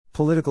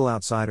Political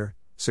outsider,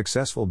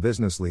 successful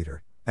business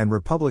leader, and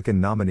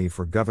Republican nominee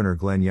for Governor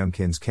Glenn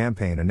Youngkin's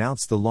campaign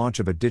announced the launch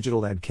of a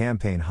digital ad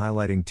campaign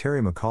highlighting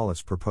Terry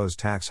McAuliffe's proposed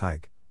tax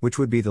hike, which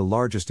would be the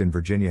largest in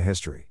Virginia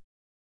history.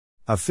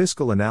 A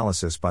fiscal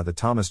analysis by the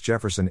Thomas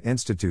Jefferson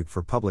Institute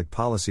for Public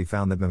Policy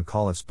found that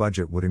McAuliffe's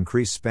budget would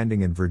increase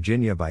spending in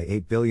Virginia by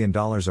 $8 billion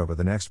over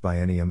the next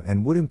biennium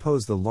and would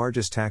impose the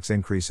largest tax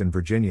increase in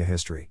Virginia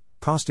history,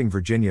 costing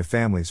Virginia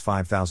families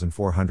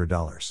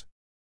 $5,400.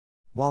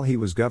 While he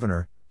was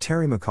governor,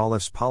 Terry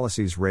McAuliffe's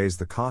policies raised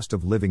the cost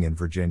of living in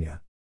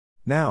Virginia.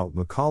 Now,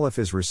 McAuliffe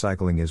is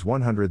recycling his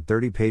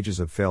 130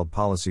 pages of failed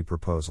policy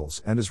proposals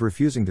and is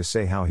refusing to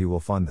say how he will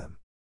fund them.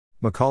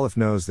 McAuliffe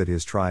knows that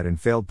his tried and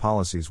failed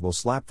policies will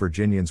slap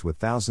Virginians with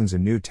thousands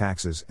in new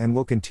taxes and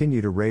will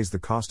continue to raise the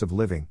cost of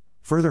living,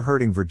 further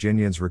hurting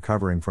Virginians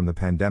recovering from the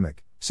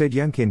pandemic, said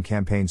Youngkin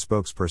campaign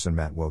spokesperson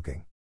Matt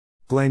Woking.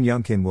 Glenn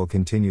Youngkin will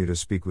continue to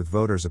speak with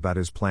voters about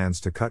his plans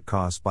to cut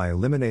costs by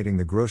eliminating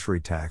the grocery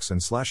tax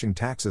and slashing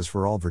taxes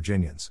for all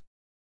Virginians.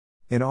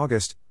 In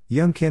August,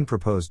 Youngkin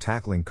proposed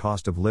tackling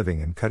cost of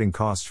living and cutting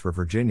costs for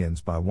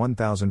Virginians by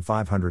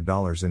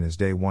 $1,500 in his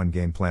Day One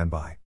game plan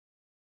by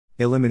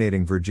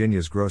eliminating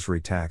Virginia's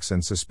grocery tax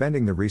and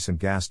suspending the recent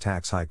gas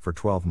tax hike for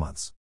 12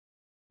 months.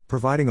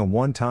 Providing a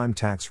one-time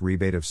tax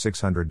rebate of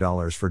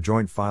 $600 for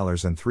joint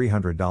filers and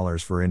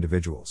 $300 for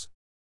individuals.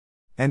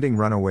 Ending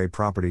runaway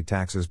property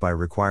taxes by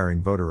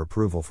requiring voter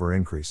approval for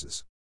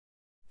increases.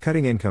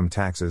 Cutting income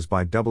taxes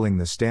by doubling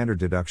the standard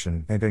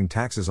deduction and cutting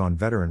taxes on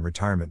veteran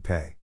retirement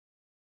pay.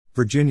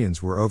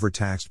 Virginians were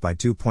overtaxed by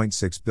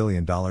 $2.6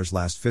 billion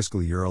last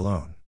fiscal year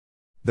alone.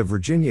 The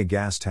Virginia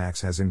gas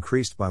tax has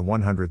increased by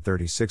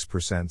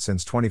 136%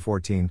 since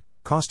 2014,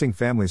 costing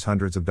families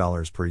hundreds of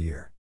dollars per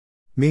year.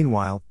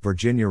 Meanwhile,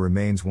 Virginia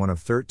remains one of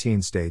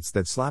 13 states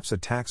that slaps a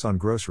tax on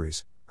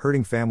groceries,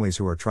 hurting families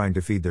who are trying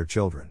to feed their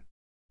children.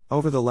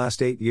 Over the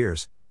last 8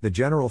 years, the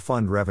general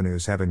fund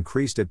revenues have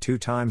increased at 2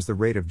 times the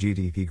rate of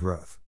GDP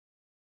growth.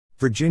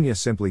 Virginia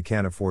simply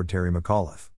can't afford Terry McAuliffe.